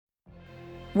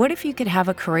What if you could have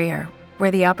a career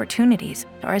where the opportunities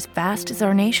are as vast as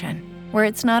our nation, where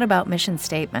it's not about mission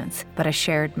statements, but a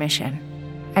shared mission?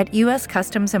 At U.S.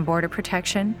 Customs and Border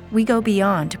Protection, we go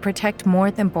beyond to protect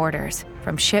more than borders.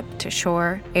 From ship to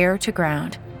shore, air to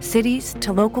ground, cities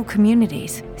to local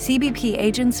communities, CBP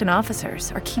agents and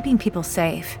officers are keeping people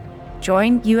safe.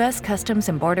 Join U.S. Customs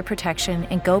and Border Protection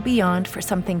and go beyond for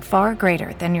something far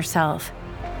greater than yourself.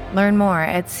 Learn more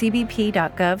at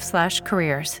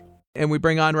cbp.gov/careers. And we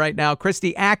bring on right now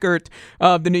Kristie Ackert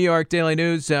of the New York Daily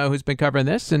News, who's been covering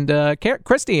this. And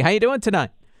Kristie, how you doing tonight?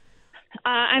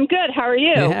 I'm good. How are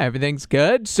you? Yeah, everything's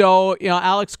good. So,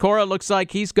 Alex Cora looks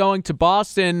like he's going to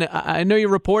Boston. I know you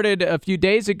reported a few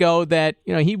days ago that,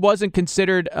 he wasn't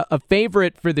considered a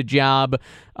favorite for the job.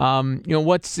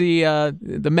 What's the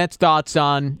Mets' thoughts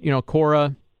on,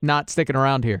 Cora not sticking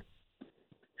around here?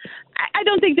 I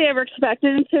don't think they ever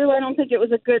expected him to. I don't think it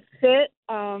was a good fit.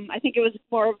 I think it was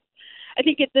more. I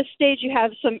think at this stage you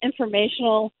have some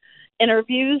informational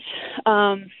interviews.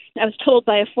 I was told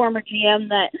by a former GM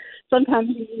that sometimes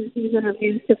you use these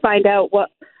interviews to find out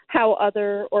how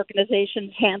other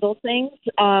organizations handle things.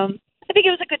 I think it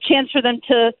was a good chance for them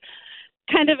to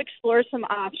kind of explore some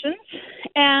options,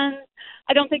 and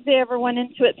I don't think they ever went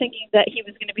into it thinking that he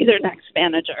was going to be their next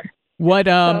manager. What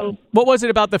was it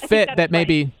about the fit that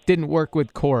maybe didn't work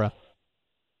with Cora?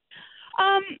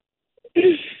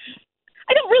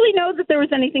 I don't really know that there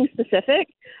was anything specific.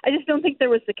 I just don't think there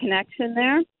was the connection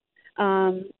there.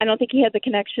 I don't think he had the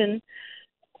connection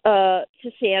to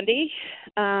Sandy.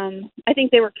 I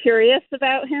think they were curious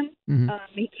about him.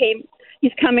 Mm-hmm.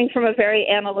 He's coming from a very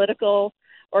analytical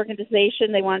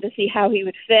organization. They wanted to see how he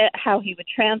would fit, how he would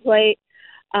translate.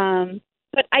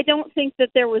 But I don't think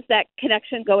that there was that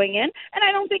connection going in, and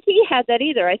I don't think he had that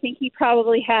either. I think he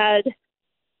probably had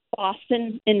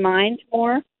Boston in mind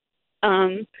more.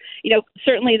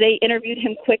 Certainly they interviewed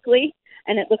him quickly,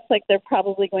 and it looks like they're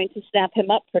probably going to snap him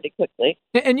up pretty quickly.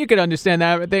 And you could understand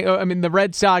that. The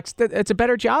Red Sox, it's a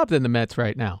better job than the Mets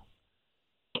right now.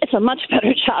 It's a much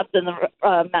better job than the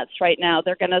Mets right now.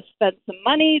 They're going to spend some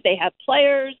money. They have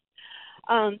players.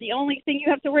 The only thing you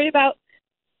have to worry about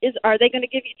is, are they going to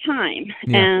give you time?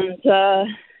 Yeah. And,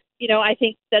 I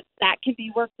think that can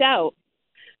be worked out.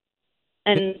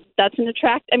 And that's an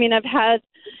I've had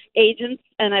agents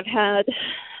and I've had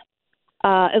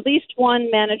at least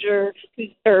one manager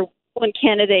or one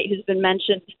candidate who's been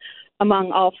mentioned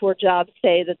among all four jobs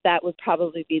say that would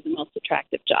probably be the most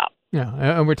attractive job. Yeah,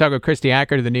 and we're talking with Kristie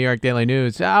Ackert of the New York Daily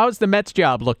News. How's the Mets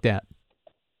job looked at?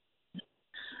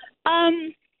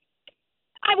 I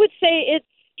would say it's,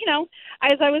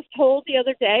 as I was told the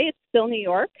other day, it's still New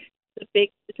York. It's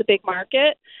a big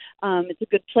market. It's a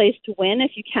good place to win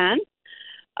if you can.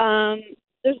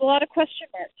 There's a lot of question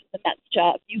marks in the Mets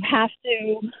job. You have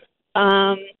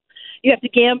to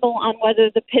gamble on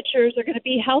whether the pitchers are going to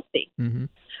be healthy. Mm-hmm.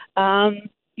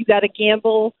 You got to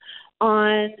gamble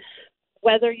on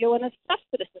whether Yoenis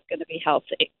Cespedes is going to be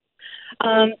healthy.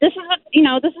 This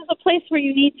is a place where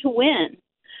you need to win.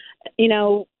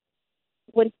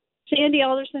 When Sandy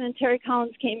Alderson and Terry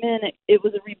Collins came in, it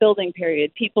was a rebuilding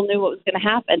period. People knew what was going to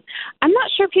happen. I'm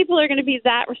not sure people are going to be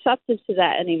that receptive to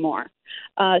that anymore.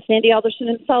 Sandy Alderson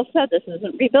himself said this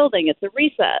isn't rebuilding, it's a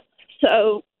reset.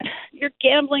 So you're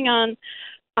gambling on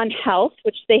health,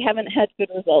 which they haven't had good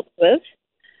results with.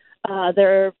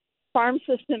 Their farm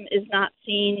system is not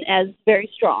seen as very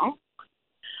strong.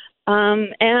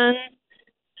 There's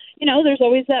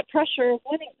always that pressure of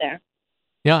winning there.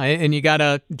 Yeah, and you got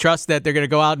to trust that they're going to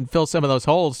go out and fill some of those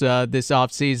holes this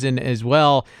offseason as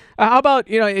well. How about,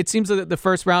 it seems that the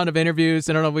first round of interviews,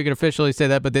 I don't know if we can officially say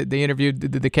that, but they interviewed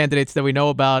the candidates that we know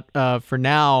about for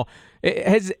now.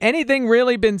 Has anything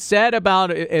really been said about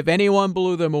if anyone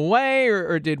blew them away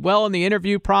or did well in the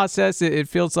interview process? It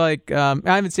feels like I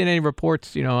haven't seen any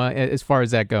reports, as far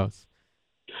as that goes.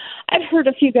 I've heard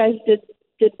a few guys did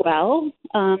well.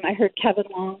 I heard Kevin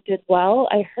Long did well.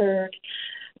 I heard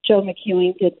Joe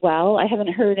McEwing did well. I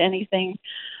haven't heard anything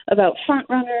about front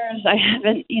runners. I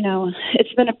haven't,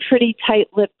 it's been a pretty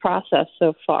tight-lipped process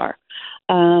so far.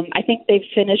 I think they've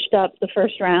finished up the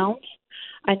first round.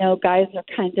 I know guys that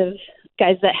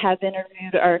have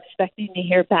interviewed are expecting to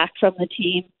hear back from the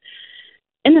team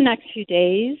in the next few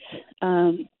days.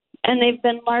 And they've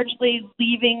been largely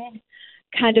leaving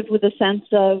kind of with a sense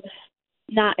of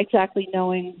not exactly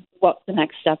knowing what the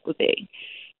next step would be.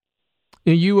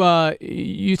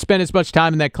 You spent as much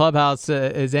time in that clubhouse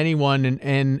as anyone,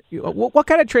 and what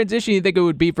kind of transition do you think it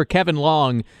would be for Kevin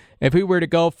Long if he were to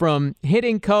go from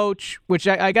hitting coach, which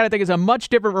I got to think is a much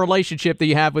different relationship that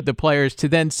you have with the players, to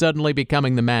then suddenly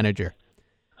becoming the manager?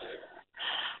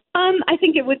 I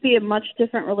think it would be a much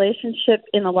different relationship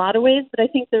in a lot of ways, but I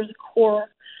think there's a core.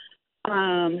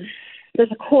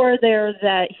 There's a core there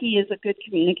that he is a good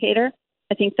communicator.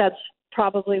 I think that's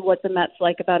probably what the Mets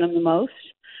like about him the most.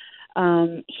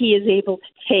 He is able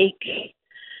to take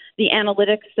the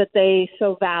analytics that they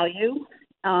so value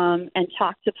and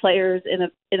talk to players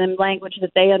in a language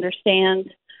that they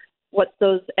understand what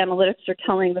those analytics are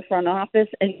telling the front office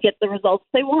and get the results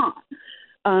they want.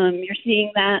 You're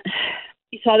seeing that.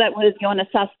 You saw that with Yoenis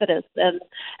Cespedes and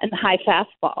the high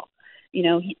fastball.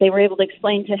 They were able to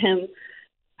explain to him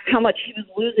how much he was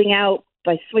losing out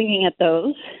by swinging at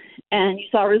those, and you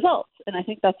saw results. And I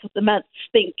think that's what the Mets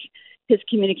think his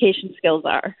communication skills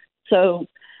are. So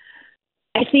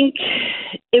I think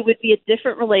it would be a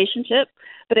different relationship,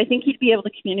 but I think he'd be able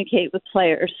to communicate with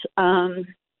players.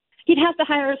 He'd have to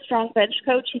hire a strong bench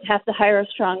coach. He'd have to hire a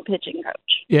strong pitching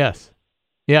coach. Yes.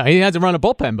 Yeah, he hasn't run a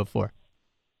bullpen before.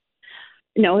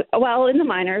 No, well, in the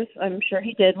minors, I'm sure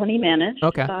he did when he managed.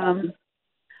 Okay.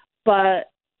 But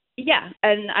yeah,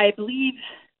 and I believe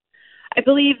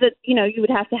that you would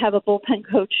have to have a bullpen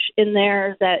coach in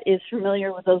there that is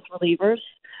familiar with those relievers.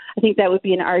 I think that would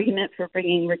be an argument for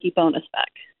bringing Ricky Bonas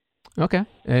back. Okay.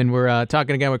 And we're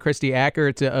talking again with Kristie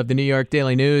Ackert of the New York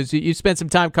Daily News. You spent some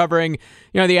time covering,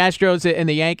 the Astros and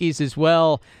the Yankees as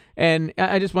well. And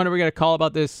I just wonder, we got a call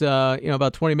about this,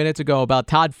 about 20 minutes ago about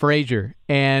Todd Frazier.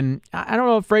 And I don't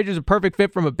know if Frazier's a perfect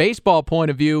fit from a baseball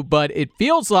point of view, but it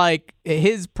feels like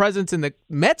his presence in the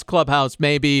Mets clubhouse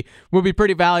maybe will be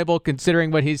pretty valuable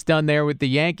considering what he's done there with the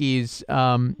Yankees.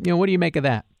 What do you make of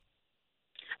that?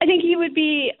 I think he would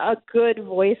be a good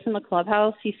voice in the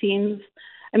clubhouse. He seems,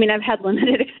 I've had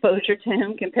limited exposure to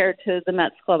him compared to the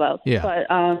Mets clubhouse. Yeah.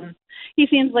 But he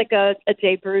seems like a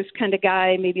Jay Bruce kind of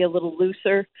guy, maybe a little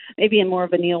looser, maybe more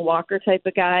of a Neil Walker type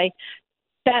of guy.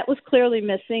 That was clearly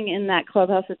missing in that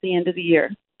clubhouse at the end of the year.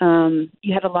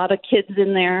 You had a lot of kids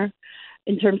in there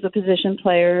in terms of position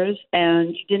players, and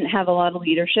you didn't have a lot of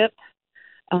leadership.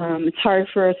 It's hard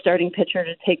for a starting pitcher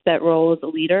to take that role as a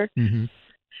leader. Mm-hmm.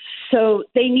 So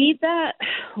they need that.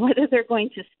 Whether they're going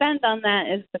to spend on that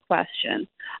is the question.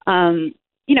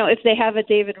 If they have a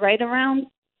David Wright around,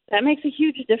 that makes a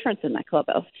huge difference in that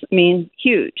clubhouse.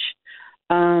 Huge.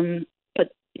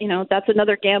 But that's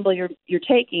another gamble you're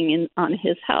taking on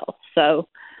his health. So,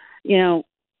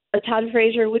 a Todd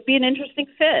Frazier would be an interesting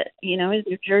fit. He's a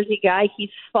New Jersey guy. He's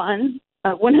fun.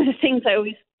 One of the things I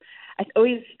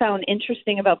always found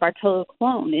interesting about Bartolo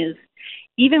Colon is,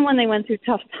 even when they went through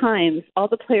tough times, all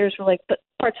the players were like, but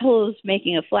Bartolo's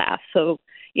making us laugh. So,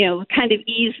 kind of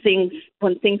ease things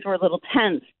when things were a little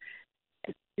tense.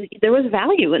 There was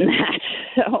value in that.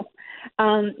 So,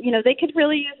 they could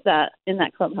really use that in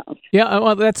that clubhouse. Yeah,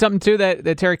 well, that's something, too,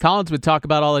 that Terry Collins would talk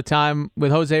about all the time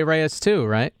with Jose Reyes, too,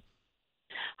 right?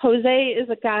 Jose is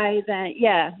a guy that,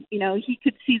 he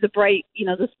could see the bright,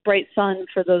 this bright sun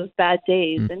for those bad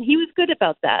days. Mm-hmm. And he was good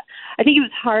about that. I think it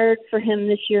was hard for him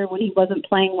this year when he wasn't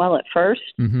playing well at first.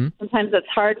 Mm-hmm. Sometimes that's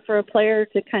hard for a player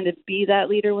to kind of be that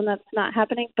leader when that's not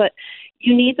happening. But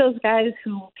you need those guys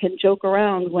who can joke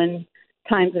around when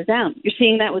times are down. You're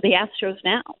seeing that with the Astros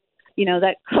now.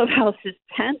 That clubhouse is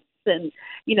tense, and,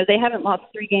 they haven't lost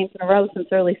 3 games in a row since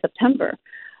early September.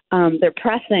 They're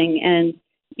pressing, and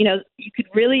you could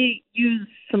really use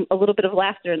a little bit of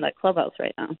laughter in that clubhouse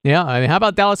right now. Yeah, how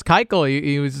about Dallas Keuchel?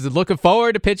 He was looking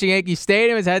forward to pitching Yankee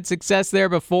Stadium. Has had success there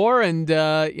before, and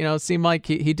seemed like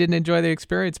he didn't enjoy the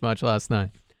experience much last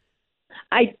night.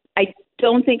 I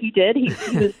don't think he did. He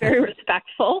was very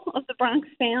respectful of the Bronx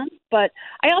fans, but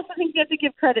I also think you have to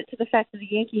give credit to the fact that the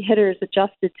Yankee hitters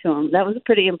adjusted to him. That was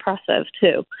pretty impressive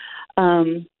too.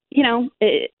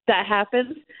 That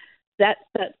happens. That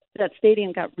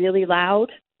stadium got really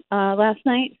loud last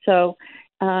night, so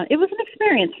it was an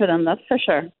experience for them, that's for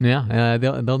sure. Yeah,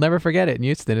 they'll never forget it in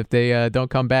Houston if they don't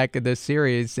come back in this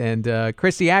series. And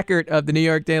Kristie Ackert of the New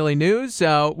York Daily News,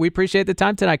 we appreciate the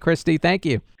time tonight, Kristie. Thank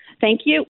you. Thank you.